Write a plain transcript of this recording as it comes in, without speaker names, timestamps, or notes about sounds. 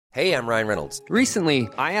Hey, I'm Ryan Reynolds. Recently,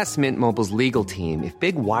 I asked Mint Mobile's legal team if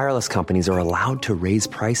big wireless companies are allowed to raise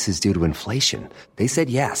prices due to inflation. They said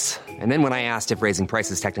yes. And then when I asked if raising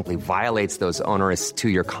prices technically violates those onerous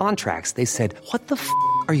two-year contracts, they said, "What the f***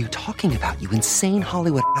 are you talking about, you insane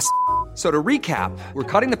Hollywood ass?" So to recap, we're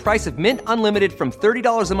cutting the price of Mint Unlimited from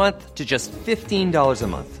 $30 a month to just $15 a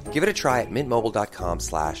month. Give it a try at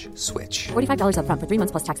mintmobile.com/switch. $45 up front for 3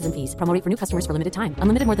 months plus taxes and fees. Promo rate for new customers for limited time.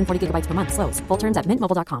 Unlimited more than 40 gigabytes per month. Slows full terms at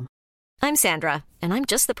mintmobile.com. I'm Sandra, and I'm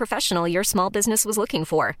just the professional your small business was looking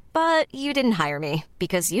for. But you didn't hire me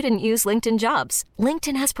because you didn't use LinkedIn Jobs.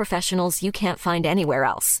 LinkedIn has professionals you can't find anywhere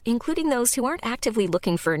else, including those who aren't actively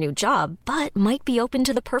looking for a new job, but might be open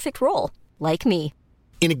to the perfect role, like me.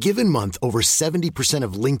 In a given month, over 70%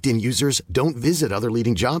 of LinkedIn users don't visit other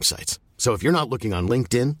leading job sites. So if you're not looking on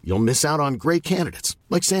LinkedIn, you'll miss out on great candidates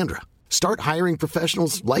like Sandra. Start hiring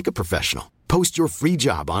professionals like a professional. Post your free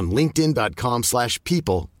job on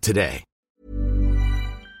linkedin.com/people today.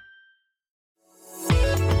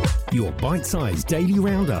 Your bite-sized daily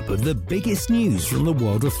roundup of the biggest news from the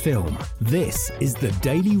world of film. This is the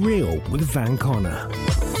Daily Reel with Van Connor.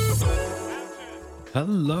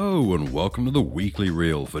 Hello and welcome to the Weekly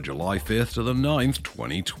Reel for July 5th to the 9th,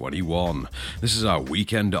 2021. This is our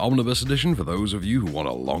weekend omnibus edition for those of you who want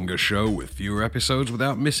a longer show with fewer episodes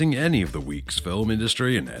without missing any of the week's film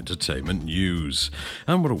industry and entertainment news.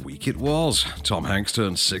 And what a week it was. Tom Hanks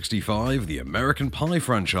turned 65, the American Pie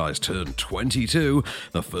franchise turned 22,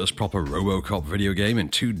 the first proper RoboCop video game in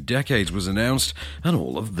 2 decades was announced, and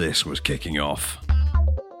all of this was kicking off.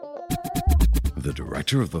 The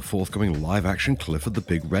director of the forthcoming live-action Clifford the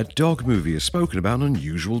Big Red Dog movie has spoken about an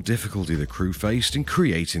unusual difficulty the crew faced in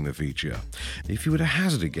creating the feature. If you were to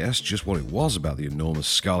hazard a guess just what it was about the enormous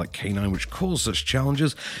scarlet canine which caused such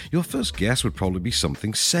challenges, your first guess would probably be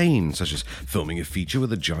something sane, such as filming a feature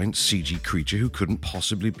with a giant CG creature who couldn't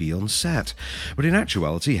possibly be on set. But in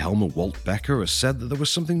actuality, Helmer Walt Becker has said that there was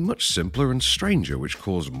something much simpler and stranger which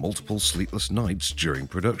caused multiple sleepless nights during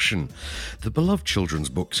production. The beloved children's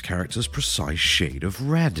book's character's precise shade of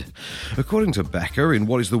red. According to Becker, in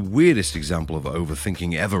what is the weirdest example of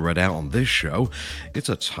overthinking ever read out on this show, it's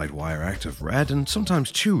a tight wire act of red, and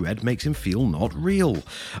sometimes too red makes him feel not real,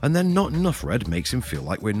 and then not enough red makes him feel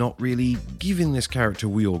like we're not really giving this character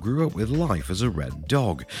we all grew up with life as a red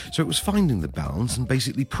dog. So it was finding the balance and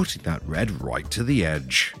basically putting that red right to the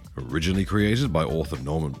edge. Originally created by author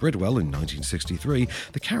Norman Bridwell in 1963,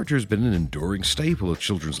 the character has been an enduring staple of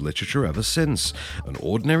children's literature ever since. An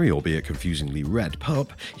ordinary, albeit confusingly red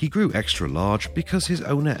pup, he grew extra large because his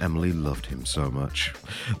owner Emily loved him so much.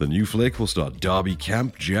 The new flick will star Darby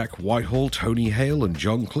Camp, Jack Whitehall, Tony Hale and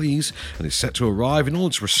John Cleese, and is set to arrive in all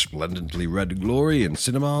its resplendently red glory in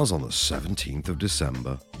cinemas on the 17th of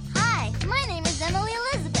December. Hi, my name is Emily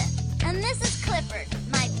Elizabeth, and this is Clifford,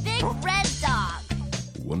 my big red dog.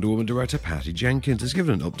 Wonder Woman director Patty Jenkins has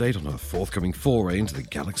given an update on her forthcoming foray into the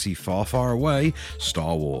galaxy far, far away,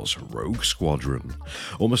 Star Wars Rogue Squadron.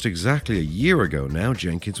 Almost exactly a year ago now,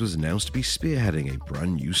 Jenkins was announced to be spearheading a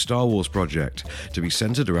brand new Star Wars project, to be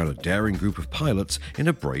centered around a daring group of pilots in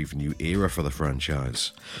a brave new era for the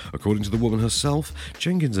franchise. According to the woman herself,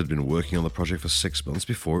 Jenkins had been working on the project for 6 months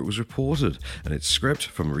before it was reported, and its script,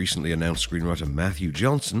 from recently announced screenwriter Matthew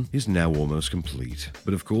Johnson, is now almost complete.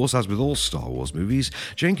 But of course, as with all Star Wars movies,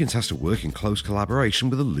 Jenkins has to work in close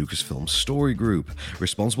collaboration with the Lucasfilm Story Group,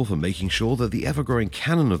 responsible for making sure that the ever-growing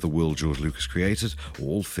canon of the world George Lucas created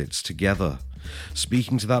all fits together.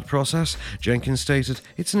 Speaking to that process, Jenkins stated,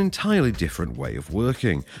 "It's an entirely different way of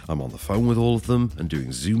working. I'm on the phone with all of them and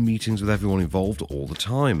doing Zoom meetings with everyone involved all the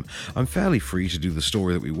time. I'm fairly free to do the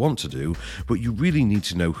story that we want to do, but you really need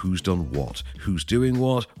to know who's done what, who's doing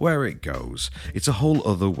what, where it goes. It's a whole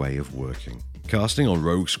other way of working." Casting on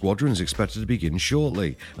Rogue Squadron is expected to begin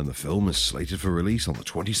shortly, and the film is slated for release on the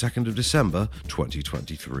 22nd of December,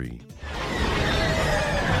 2023.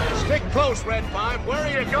 Stick close, Red 5. Where are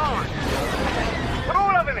you going? They're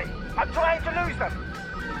all over me. I'm trying to lose them.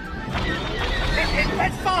 It's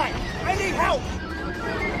Red 5. I need help.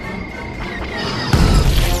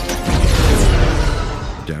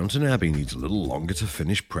 Downton Abbey needs a little longer to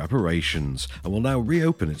finish preparations and will now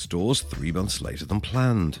reopen its doors 3 months later than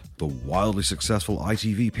planned. The wildly successful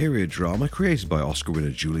ITV period drama created by Oscar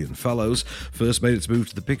winner Julian Fellowes first made its move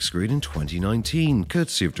to the big screen in 2019,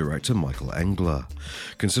 courtesy of director Michael Engler.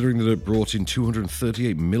 Considering that it brought in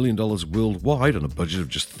 $238 million worldwide on a budget of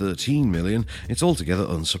just $13 million, it's altogether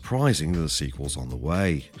unsurprising that a sequel's on the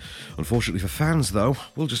way. Unfortunately for fans, though,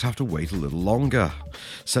 we'll just have to wait a little longer.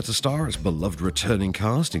 Set to star its beloved returning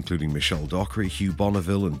cast, cast, including Michelle Dockery, Hugh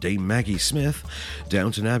Bonneville and Dame Maggie Smith.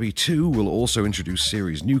 Downton Abbey 2 will also introduce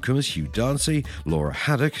series newcomers Hugh Dancy, Laura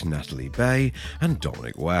Haddock, Natalie Bay and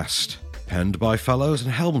Dominic West. Penned by Fellows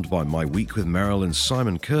and helmed by My Week with Marilyn's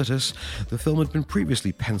Simon Curtis, the film had been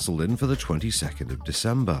previously penciled in for the 22nd of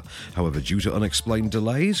December. However, due to unexplained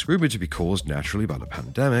delays, rumoured to be caused naturally by the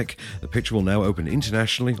pandemic, the picture will now open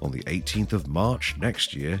internationally on the 18th of March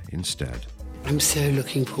next year instead. I'm so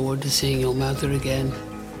looking forward to seeing your mother again.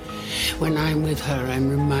 When I'm with her, I'm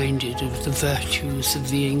reminded of the virtues of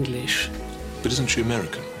the English. But isn't she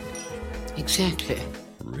American? Exactly.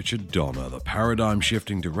 Richard Donner, the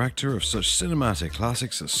paradigm-shifting director of such cinematic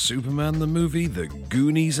classics as Superman the movie, The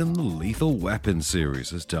Goonies and the Lethal Weapon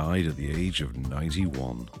series, has died at the age of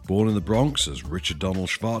 91. Born in the Bronx as Richard Donald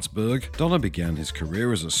Schwartzberg, Donner began his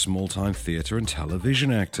career as a small-time theatre and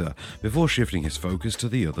television actor, before shifting his focus to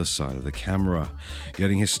the other side of the camera.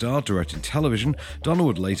 Getting his start directing television, Donner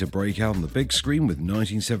would later break out on the big screen with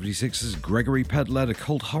 1976's Gregory Peck-led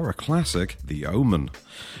occult horror classic, The Omen.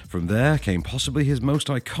 From there came possibly his most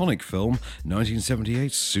iconic film,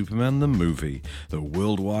 1978's Superman the Movie. The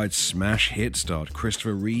worldwide smash hit starred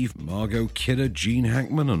Christopher Reeve, Margot Kidder, Gene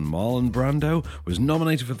Hackman and Marlon Brando, was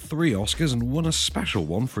nominated for 3 Oscars and won a special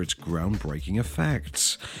one for its groundbreaking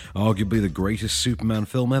effects. Arguably the greatest Superman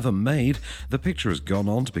film ever made, the picture has gone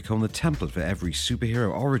on to become the template for every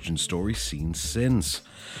superhero origin story seen since.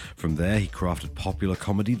 From there, he crafted popular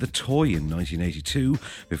comedy The Toy in 1982,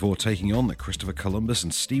 before taking on the Christopher Columbus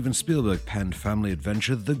and Steven Spielberg penned family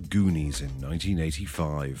adventure The Goonies in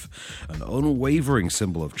 1985. An unwavering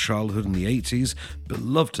symbol of childhood in the 80s,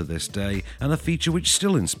 beloved to this day, and a feature which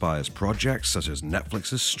still inspires projects such as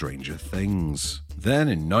Netflix's Stranger Things. Then,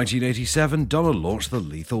 in 1987, Donner launched the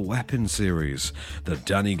Lethal Weapon series. The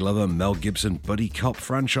Danny Glover, Mel Gibson buddy cop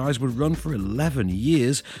franchise would run for 11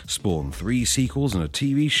 years, spawn 3 sequels and a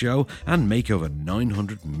TV show, and make over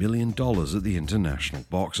 $900 million at the international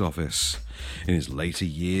box office. In his later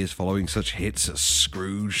years, following such hits as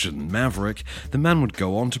Scrooge and Maverick, the man would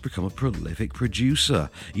go on to become a prolific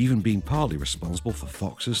producer, even being partly responsible for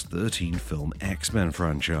Fox's 13-film X-Men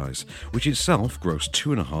franchise, which itself grossed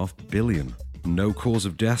 $2.5 billion. No cause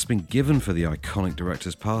of death has been given for the iconic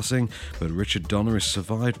director's passing, but Richard Donner is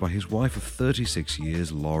survived by his wife of 36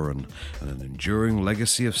 years, Lauren, and an enduring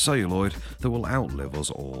legacy of celluloid that will outlive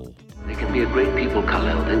us all. They can be a great people,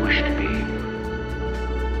 Kal-El, they wish to be.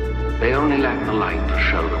 They only lack the light to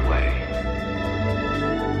show the way.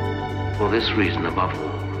 For this reason, above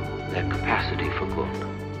all, their capacity for good.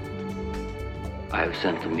 I have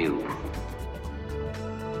sent them you,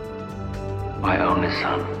 my only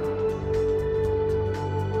son.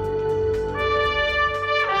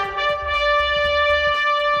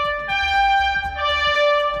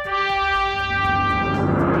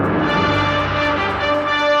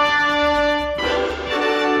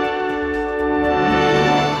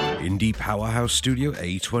 Powerhouse studio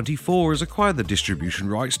A24 has acquired the distribution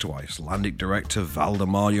rights to Icelandic director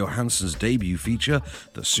Valdemar Johansson's debut feature,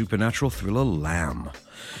 the supernatural thriller Lamb.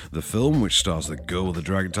 The film, which stars the girl with the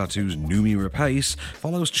dragon tattoos Noomi Rapace,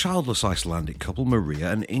 follows childless Icelandic couple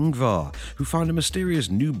Maria and Ingvar, who find a mysterious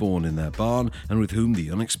newborn in their barn and with whom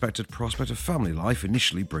the unexpected prospect of family life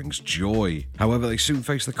initially brings joy. However, they soon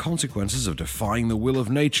face the consequences of defying the will of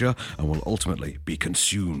nature and will ultimately be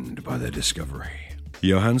consumed by their discovery.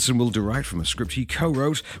 Johansson will direct from a script he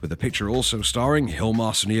co-wrote, with the picture also starring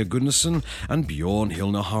Hilmar Sonia Gunnarsson and Bjorn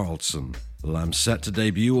Hilner Haraldsson. Lamb's set to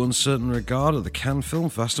debut on certain regard at the Cannes Film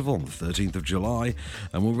Festival on the 13th of July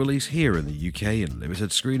and will release here in the UK in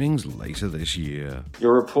limited screenings later this year.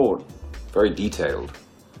 Your report, very detailed.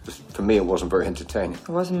 Just for me, it wasn't very entertaining. It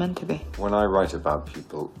wasn't meant to be. When I write about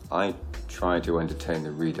people, I try to entertain the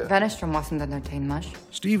reader. Vanistrom wasn't entertained much.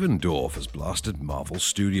 Stephen Dorff has blasted Marvel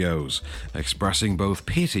Studios, expressing both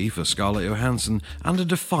pity for Scarlett Johansson and a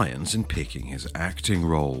defiance in picking his acting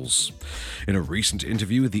roles. In a recent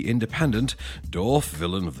interview with The Independent, Dorff,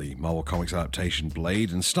 villain of the Marvel Comics adaptation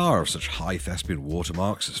Blade and star of such high thespian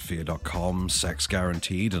watermarks as Fear.com, Sex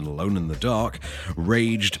Guaranteed and Alone in the Dark,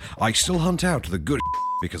 raged, "I still hunt out the good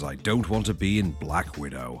because I don't want to be in Black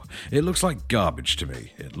Widow. It looks like garbage to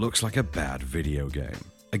me. It looks like a bad video game."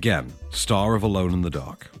 Again, star of Alone in the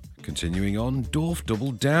Dark. Continuing on, Dorff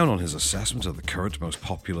doubled down on his assessment of the current most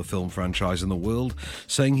popular film franchise in the world,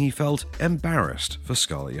 saying he felt embarrassed for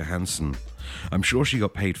Scarlett Johansson. "I'm sure she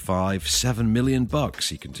got paid $5-7 million,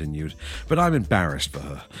 he continued, "but I'm embarrassed for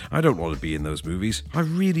her. I don't want to be in those movies. I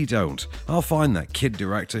really don't. I'll find that kid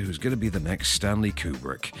director who's going to be the next Stanley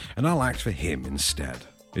Kubrick, and I'll act for him instead."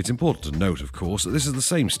 It's important to note, of course, that this is the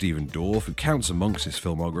same Stephen Dorff who counts amongst his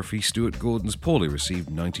filmography Stuart Gordon's poorly received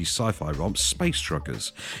 90s sci-fi romp Space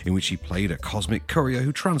Truckers, in which he played a cosmic courier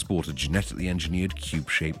who transported genetically engineered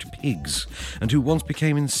cube-shaped pigs, and who once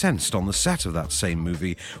became incensed on the set of that same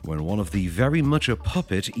movie when one of the very much a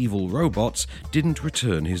puppet evil robots didn't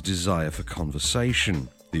return his desire for conversation.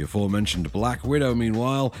 The aforementioned Black Widow,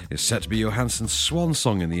 meanwhile, is set to be Johansson's swan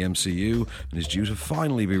song in the MCU and is due to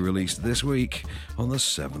finally be released this week on the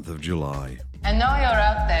 7th of July. I know you're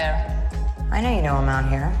out there. I know you know I'm out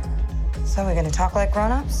here. So we're gonna talk like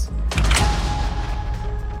grown-ups?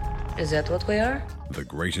 Is that what we are? The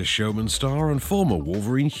Greatest Showman star and former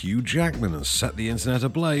Wolverine Hugh Jackman has set the internet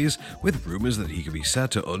ablaze with rumours that he could be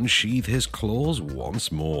set to unsheath his claws once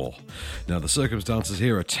more. Now, the circumstances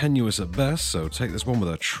here are tenuous at best, so take this one with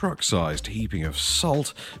a truck-sized heaping of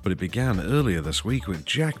salt, but it began earlier this week with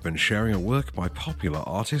Jackman sharing a work by popular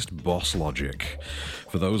artist Boss Logic.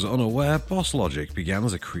 For those unaware, Boss Logic began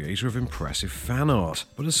as a creator of impressive fan art,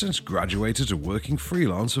 but has since graduated to working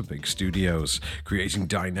freelance for big studios, creating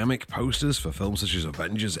dynamic posters for films such as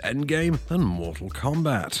Avengers Endgame and Mortal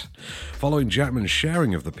Kombat. Following Jackman's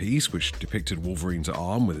sharing of the piece, which depicted Wolverine's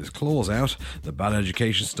arm with his claws out, the Bad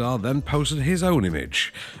Education star then posted his own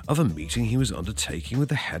image of a meeting he was undertaking with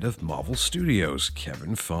the head of Marvel Studios,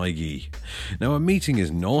 Kevin Feige. Now, a meeting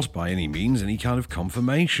is not by any means any kind of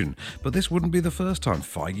confirmation, but this wouldn't be the first time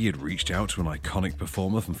Feige had reached out to an iconic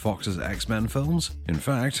performer from Fox's X-Men films. In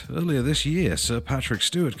fact, earlier this year, Sir Patrick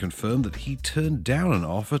Stewart confirmed that he turned down an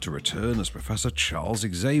offer to return as Professor Charles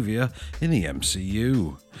Xavier in the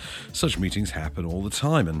MCU. Such meetings happen all the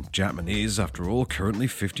time, and Jackman is, after all, currently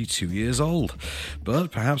 52 years old.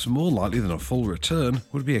 But perhaps more likely than a full return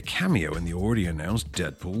would be a cameo in the already announced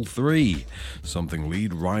Deadpool 3, something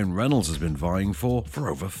lead Ryan Reynolds has been vying for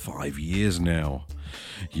over 5 years now.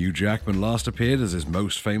 Hugh Jackman last appeared as his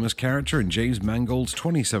most famous character in James Mangold's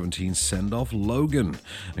 2017 send-off Logan,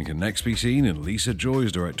 and can next be seen in Lisa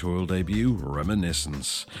Joy's directorial debut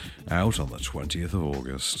Reminiscence, out on the 20th of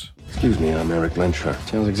August. Excuse me, I'm Eric Lensher.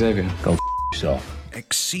 Charles Xavier. Go yourself.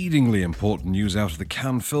 Exceedingly important news out of the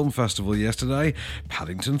Cannes Film Festival yesterday.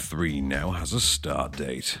 Paddington 3 now has a start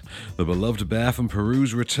date. The beloved bear from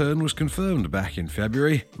Peru's return was confirmed back in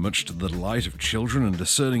February, much to the delight of children and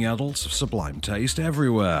discerning adults of sublime taste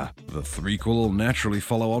everywhere. The threequel will naturally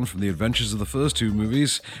follow on from the adventures of the first two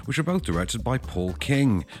movies, which are both directed by Paul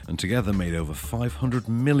King, and together made over $500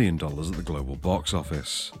 million at the global box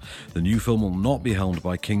office. The new film will not be helmed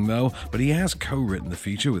by King though, but he has co-written the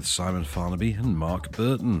feature with Simon Farnaby and Mark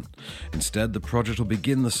Burton. Instead, the project will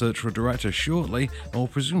begin the search for a director shortly and will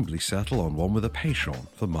presumably settle on one with a penchant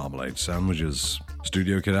for marmalade sandwiches.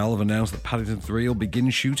 Studio Canal have announced that Paddington 3 will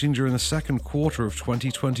begin shooting during the second quarter of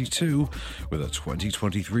 2022, with a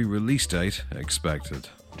 2023 release date expected.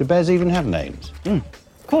 Do bears even have names?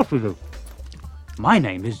 Of course we do. My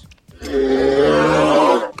name is...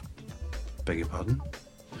 Beg your pardon?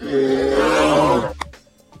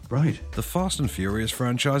 Right. The Fast and Furious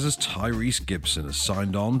franchise's Tyrese Gibson has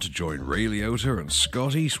signed on to join Ray Liotta and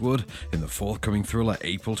Scott Eastwood in the forthcoming thriller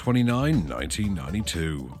April 29,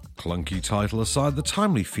 1992. Clunky title aside, the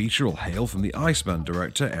timely feature will hail from the Iceman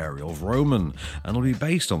director Ariel Roman and will be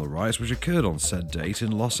based on the riots which occurred on said date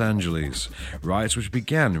in Los Angeles. Riots which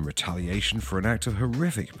began in retaliation for an act of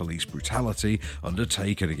horrific police brutality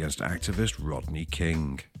undertaken against activist Rodney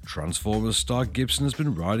King. Transformers star Gibson has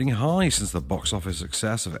been riding high since the box office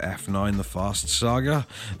success of F9 The Fast Saga,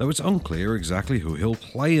 though it's unclear exactly who he'll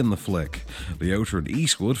play in the flick. Liotta and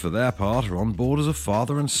Eastwood, for their part, are on board as a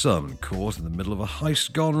father and son caught in the middle of a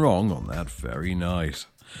heist gone wrong on that very night.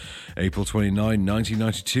 April 29,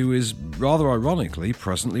 1992 is, rather ironically,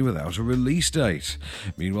 presently without a release date.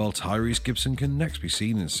 Meanwhile, Tyrese Gibson can next be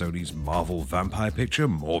seen in Sony's Marvel vampire picture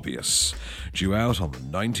Morbius, due out on the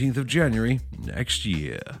 19th of January next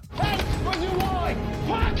year. Hey, what you want?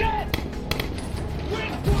 Pocket!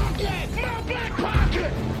 Which pocket? My black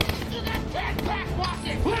pocket! You got 10-pack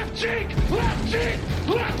pocket! Left cheek! Left cheek!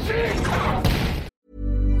 Left cheek!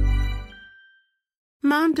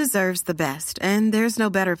 Mom deserves the best, and there's no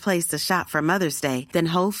better place to shop for Mother's Day than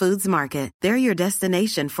Whole Foods Market. They're your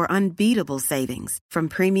destination for unbeatable savings, from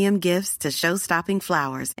premium gifts to show-stopping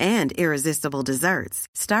flowers and irresistible desserts.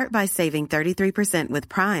 Start by saving 33% with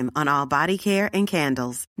Prime on all body care and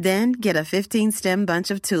candles. Then get a 15-stem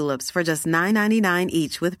bunch of tulips for just $9.99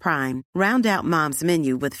 each with Prime. Round out Mom's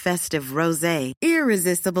menu with festive rosé,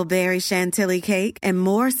 irresistible berry chantilly cake, and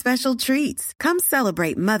more special treats. Come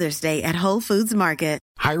celebrate Mother's Day at Whole Foods Market.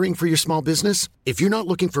 Hiring for your small business? If you're not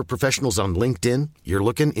looking for professionals on LinkedIn, you're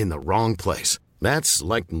looking in the wrong place. That's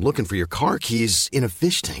like looking for your car keys in a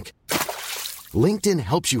fish tank. LinkedIn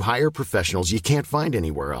helps you hire professionals you can't find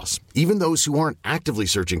anywhere else, even those who aren't actively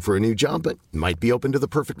searching for a new job but might be open to the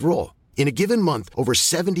perfect role. In a given month, over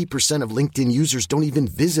 70% of LinkedIn users don't even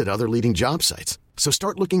visit other leading job sites. So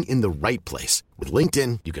start looking in the right place. With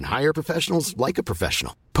LinkedIn, you can hire professionals like a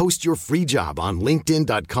professional. Post your free job on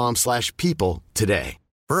linkedin.com/people today.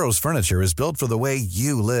 Burrow's furniture is built for the way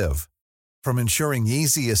you live. From ensuring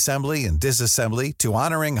easy assembly and disassembly to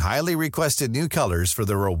honoring highly requested new colors for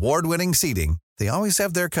their award-winning seating, they always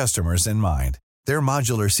have their customers in mind. Their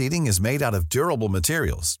modular seating is made out of durable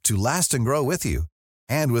materials to last and grow with you.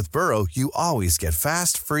 And with Burrow, you always get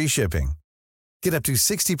fast, free shipping. Get up to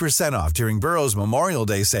 60% off during Burrow's Memorial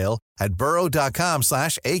Day sale at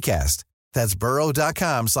burrow.com/ACAST. That's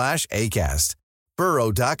burrow.com/ACAST.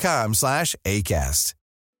 burrow.com/ACAST.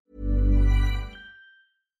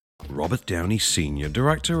 Robert Downey Sr.,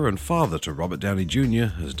 director and father to Robert Downey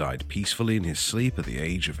Jr., has died peacefully in his sleep at the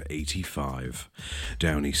age of 85.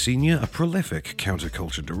 Downey Sr., a prolific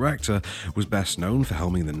counterculture director, was best known for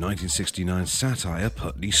helming the 1969 satire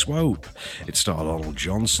Putney Swope. It starred Arnold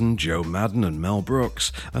Johnson, Joe Madden, and Mel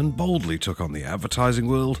Brooks, and boldly took on the advertising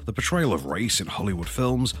world, the portrayal of race in Hollywood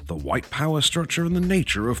films, the white power structure, and the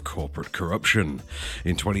nature of corporate corruption.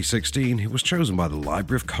 In 2016, it was chosen by the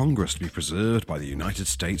Library of Congress to be preserved by the United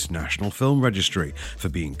States National Film Registry for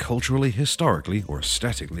being culturally, historically, or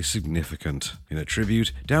aesthetically significant. In a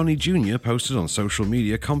tribute, Downey Jr. posted on social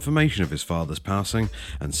media confirmation of his father's passing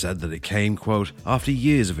and said that it came, quote, after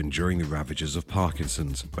years of enduring the ravages of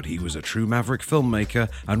Parkinson's, but he was a true maverick filmmaker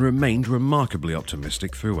and remained remarkably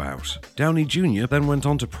optimistic throughout. Downey Jr. then went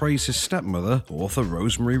on to praise his stepmother, author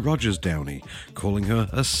Rosemary Rogers Downey, calling her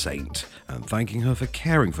a saint and thanking her for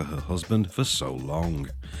caring for her husband for so long.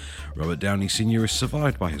 Robert Downey Sr. is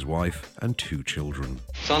survived by his wife and 2 children.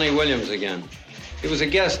 Sonny Williams again. He was a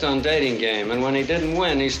guest on Dating Game, and when he didn't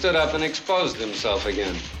win, he stood up and exposed himself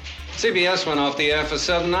again. CBS went off the air for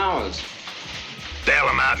 7 hours. Bail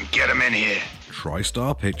him out and get him in here.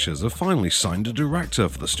 TriStar Pictures have finally signed a director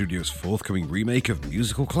for the studio's forthcoming remake of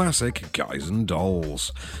musical classic Guys and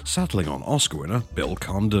Dolls, settling on Oscar winner Bill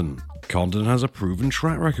Condon. Condon has a proven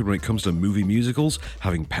track record when it comes to movie musicals,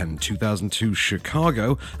 having penned 2002's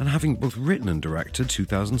Chicago and having both written and directed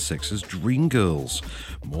 2006's Dreamgirls.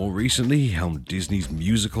 More recently, he helmed Disney's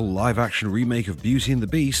musical live-action remake of Beauty and the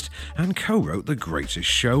Beast and co-wrote The Greatest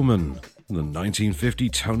Showman. The 1950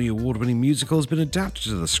 Tony Award-winning musical has been adapted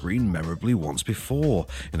to the screen memorably once before,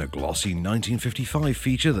 in a glossy 1955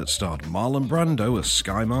 feature that starred Marlon Brando as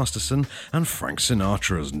Sky Masterson and Frank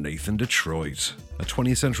Sinatra as Nathan Detroit. A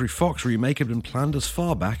 20th Century Fox remake had been planned as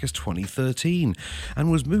far back as 2013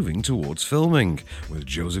 and was moving towards filming, with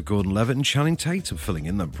Joseph Gordon-Levitt and Channing Tatum filling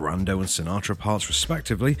in the Brando and Sinatra parts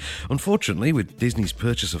respectively. Unfortunately, with Disney's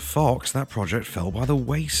purchase of Fox, that project fell by the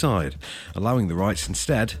wayside, allowing the rights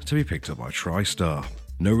instead to be picked up by TriStar.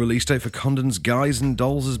 No release date for Condon's Guys and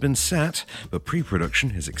Dolls has been set, but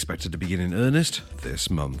pre-production is expected to begin in earnest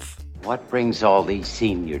this month. What brings all these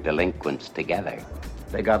senior delinquents together?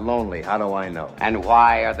 They got lonely, how do I know? And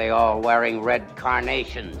why are they all wearing red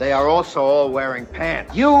carnations? They are also all wearing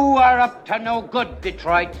pants. You are up to no good,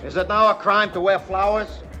 Detroit. Is it now a crime to wear flowers?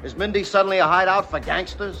 Is Mindy suddenly a hideout for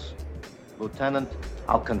gangsters? Lieutenant,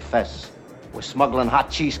 I'll confess. We're smuggling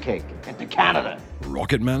hot cheesecake into Canada.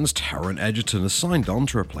 Rocketman's Taron Egerton has signed on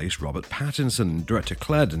to replace Robert Pattinson, and director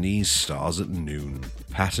Claire Denis stars at noon.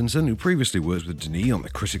 Pattinson, who previously worked with Denis on the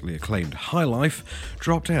critically acclaimed High Life,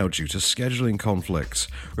 dropped out due to scheduling conflicts,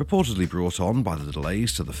 reportedly brought on by the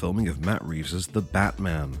delays to the filming of Matt Reeves' The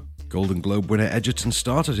Batman. Golden Globe winner Egerton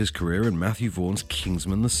started his career in Matthew Vaughn's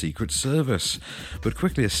Kingsman: The Secret Service, but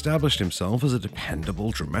quickly established himself as a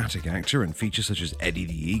dependable dramatic actor in features such as Eddie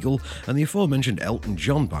the Eagle and the aforementioned Elton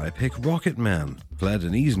John biopic Rocketman. Claire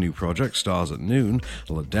Denis' new project, Stars at Noon,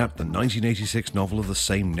 will adapt the 1986 novel of the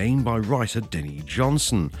same name by writer Denny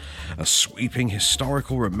Johnson. A sweeping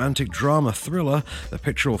historical romantic drama thriller, the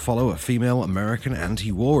picture will follow a female American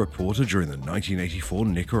anti-war reporter during the 1984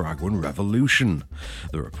 Nicaraguan Revolution.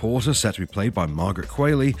 The reporter, set to be played by Margaret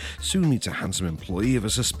Qualley, soon meets a handsome employee of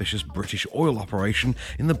a suspicious British oil operation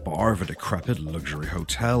in the bar of a decrepit luxury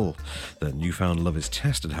hotel. Their newfound love is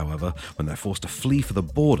tested, however, when they're forced to flee for the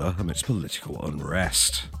border amidst political unrest.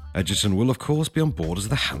 Egerton will, of course, be on board as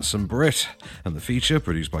the handsome Brit, and the feature,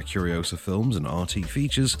 produced by Curiosa Films and RT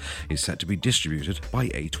Features, is set to be distributed by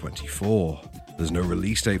A24. There's no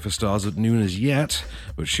release date for Stars at Noon as yet,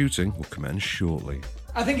 but shooting will commence shortly.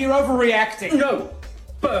 I think you're overreacting. No,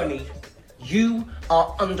 Bernie, you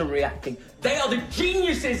are underreacting. They are the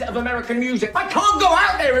geniuses of American music. I can't go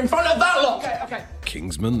out there in front of that lot. Okay.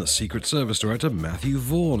 Kingsman, the Secret Service director Matthew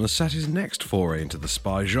Vaughn has set his next foray into the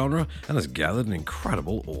spy genre and has gathered an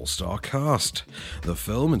incredible all-star cast. The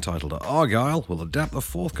film, entitled Argylle, will adapt the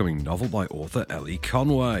forthcoming novel by author Ellie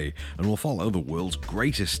Conway and will follow the world's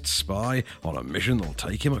greatest spy on a mission that will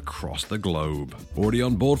take him across the globe. Already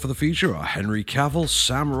on board for the feature are Henry Cavill,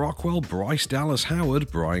 Sam Rockwell, Bryce Dallas Howard,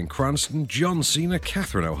 Bryan Cranston, John Cena,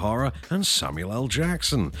 Catherine O'Hara, and Samuel L.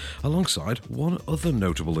 Jackson, alongside one other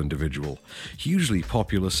notable individual. Hugely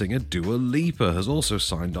popular singer Dua Lipa has also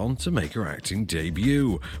signed on to make her acting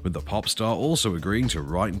debut, with the pop star also agreeing to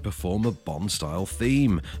write and perform a Bond-style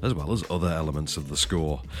theme, as well as other elements of the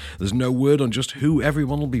score. There's no word on just who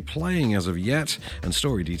everyone will be playing as of yet, and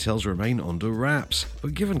story details remain under wraps,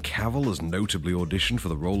 but given Cavill has notably auditioned for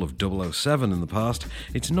the role of 007 in the past,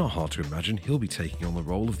 it's not hard to imagine he'll be taking on the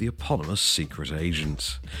role of the eponymous secret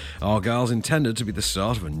agent. Argylle's intended to be the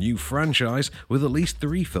start of a new franchise, with at least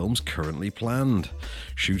 3 films currently planned.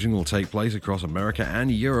 Shooting will take place across America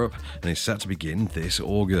and Europe and is set to begin this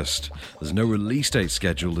August. There's no release date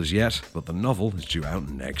scheduled as yet, but the novel is due out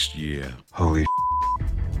next year. Holy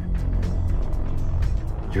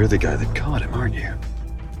You're the guy that caught him, aren't you?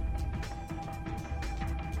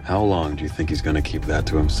 How long do you think he's gonna keep that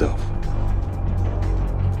to himself?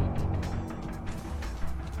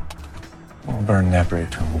 We'll burn that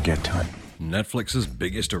bridge when we get to it. Netflix's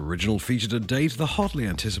biggest original feature to date, the hotly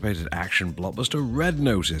anticipated action blockbuster Red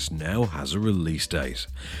Notice, now has a release date.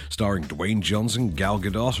 Starring Dwayne Johnson, Gal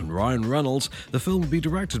Gadot, and Ryan Reynolds, the film will be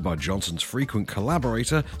directed by Johnson's frequent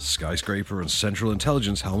collaborator, Skyscraper and Central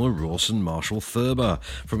Intelligence helmer Rawson Marshall Thurber,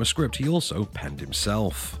 from a script he also penned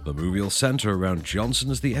himself. The movie will center around Johnson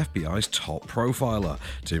as the FBI's top profiler,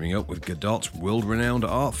 teaming up with Gadot's world-renowned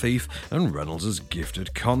art thief and Reynolds'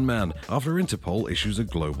 gifted conman, after Interpol issues a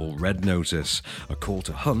global Red Notice, a call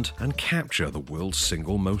to hunt and capture the world's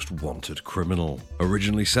single most wanted criminal.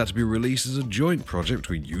 Originally set to be released as a joint project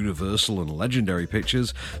between Universal and Legendary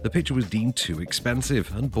Pictures, the picture was deemed too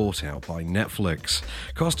expensive and bought out by Netflix,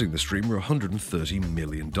 costing the streamer $130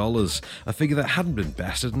 million, a figure that hadn't been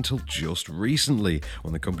bested until just recently,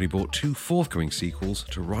 when the company bought 2 forthcoming sequels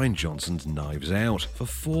to Rian Johnson's Knives Out for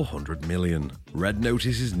 $400 million. Red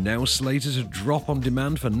Notice is now slated to drop on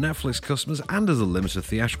demand for Netflix customers and as a limited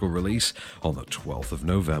theatrical release on the 12th of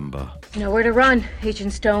November. Nowhere to run,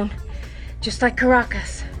 Agent Stone. Just like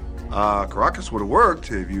Caracas. Caracas would have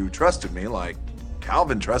worked if you trusted me like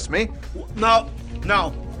Calvin trusts me. No,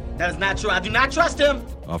 that is not true. I do not trust him.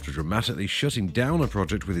 After dramatically shutting down a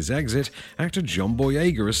project with his exit, actor John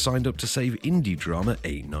Boyega has signed up to save indie drama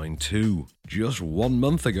 892. Just 1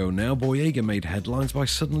 month ago now, Boyega made headlines by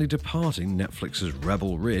suddenly departing Netflix's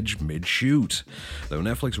Rebel Ridge mid-shoot. Though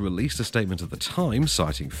Netflix released a statement at the time,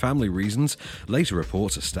 citing family reasons, later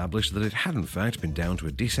reports established that it had in fact been down to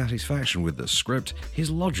a dissatisfaction with the script, his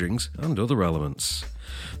lodgings, and other elements.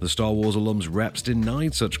 The Star Wars alum's reps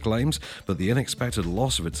denied such claims, but the unexpected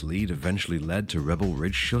loss of its lead eventually led to Rebel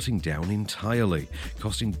Ridge shutting down entirely,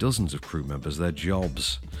 costing dozens of crew members their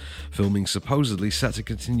jobs. Filming supposedly set to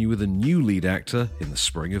continue with a new lead actor in the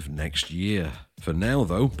spring of next year. For now,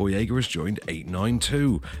 though, Boyega has joined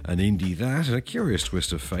 892, an indie that, in a curious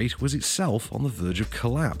twist of fate, was itself on the verge of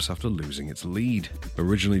collapse after losing its lead.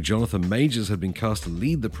 Originally, Jonathan Majors had been cast to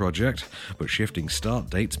lead the project, but shifting start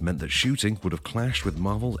dates meant that shooting would have clashed with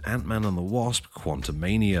Marvel's Ant-Man and the Wasp: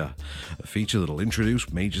 Quantumania, a feature that'll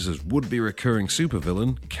introduce Majors' would-be recurring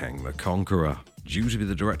supervillain, Kang the Conqueror. Due to be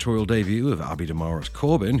the directorial debut of Abby Damaris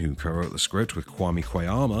Corbin, who co-wrote the script with Kwame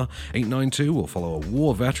Kwayama, 892 will follow a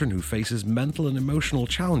war veteran who faces mental and emotional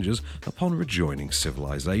challenges upon rejoining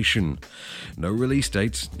civilization. No release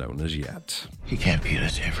dates known as yet. He can't beat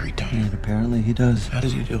us every time. And apparently he does. How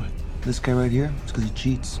does he do it? This guy right here, it's because he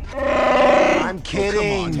cheats. I'm kidding. Oh,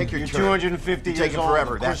 come on, take your you're turn. 250 You're years taking old.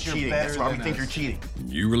 forever. Of course That's you're cheating. better That's why we than think us. you're cheating.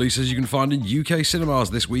 New releases you can find in UK cinemas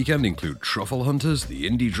this weekend include Truffle Hunters, the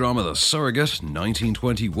indie drama The Surrogate,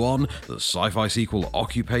 1921, the sci-fi sequel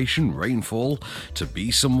Occupation, Rainfall, To Be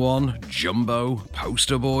Someone, Jumbo,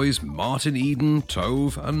 Poster Boys, Martin Eden,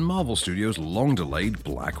 Tove, and Marvel Studios' long-delayed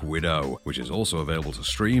Black Widow, which is also available to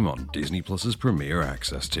stream on Disney Plus's Premier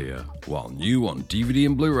Access tier. While new on DVD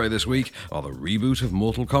and Blu-ray this week are the reboot of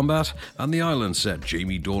Mortal Kombat and the island-set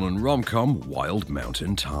Jamie Dornan rom-com Wild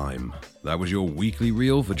Mountain Time. That was your weekly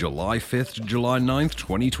reel for July 5th to July 9th,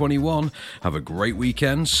 2021. Have a great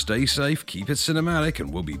weekend, stay safe, keep it cinematic,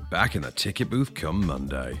 and we'll be back in the ticket booth come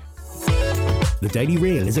Monday. The Daily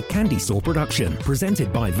Reel is a Candy Store production,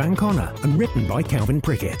 presented by Van Connor and written by Calvin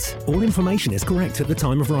Prickett. All information is correct at the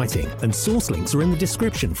time of writing, and source links are in the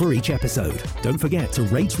description for each episode. Don't forget to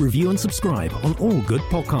rate, review, and subscribe on all good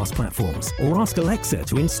podcast platforms, or ask Alexa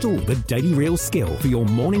to install the Daily Reel skill for your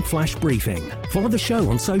morning flash briefing. Follow the show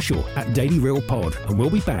on social at Daily Reel Pod, and we'll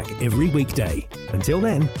be back every weekday. Until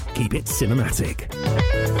then, keep it cinematic.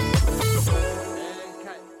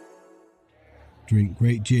 Drink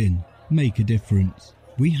great gin. Make a difference.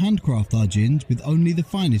 We handcraft our gins with only the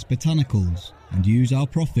finest botanicals and use our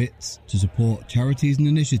profits to support charities and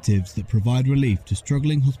initiatives that provide relief to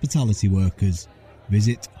struggling hospitality workers.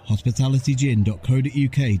 Visit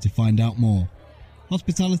hospitalitygin.co.uk to find out more.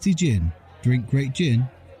 Hospitality Gin. Drink great gin.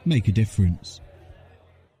 Make a difference.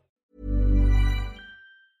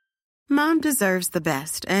 Mom deserves the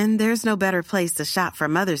best, and there's no better place to shop for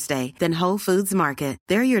Mother's Day than Whole Foods Market.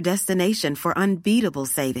 They're your destination for unbeatable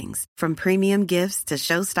savings, from premium gifts to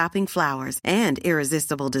show-stopping flowers and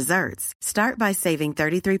irresistible desserts. Start by saving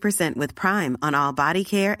 33% with Prime on all body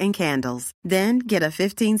care and candles. Then get a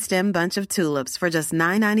 15-stem bunch of tulips for just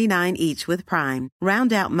 $9.99 each with Prime.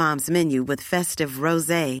 Round out Mom's menu with festive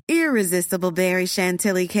rosé, irresistible berry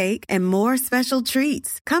chantilly cake, and more special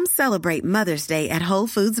treats. Come celebrate Mother's Day at Whole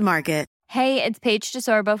Foods Market. Hey, it's Paige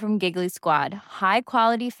DeSorbo from Giggly Squad. High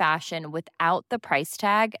quality fashion without the price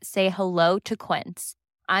tag. Say hello to Quince.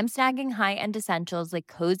 I'm snagging high-end essentials like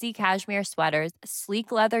cozy cashmere sweaters,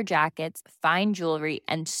 sleek leather jackets, fine jewelry,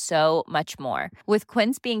 and so much more. With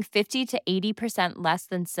Quince being 50 to 80% less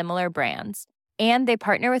than similar brands. And they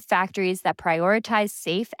partner with factories that prioritize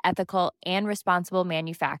safe, ethical, and responsible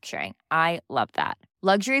manufacturing. I love that.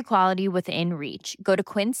 Luxury quality within reach. Go to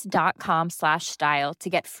quince.com/style to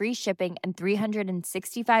get free shipping and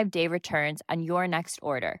 365-day returns on your next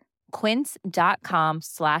order.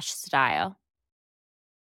 Quince.com/style.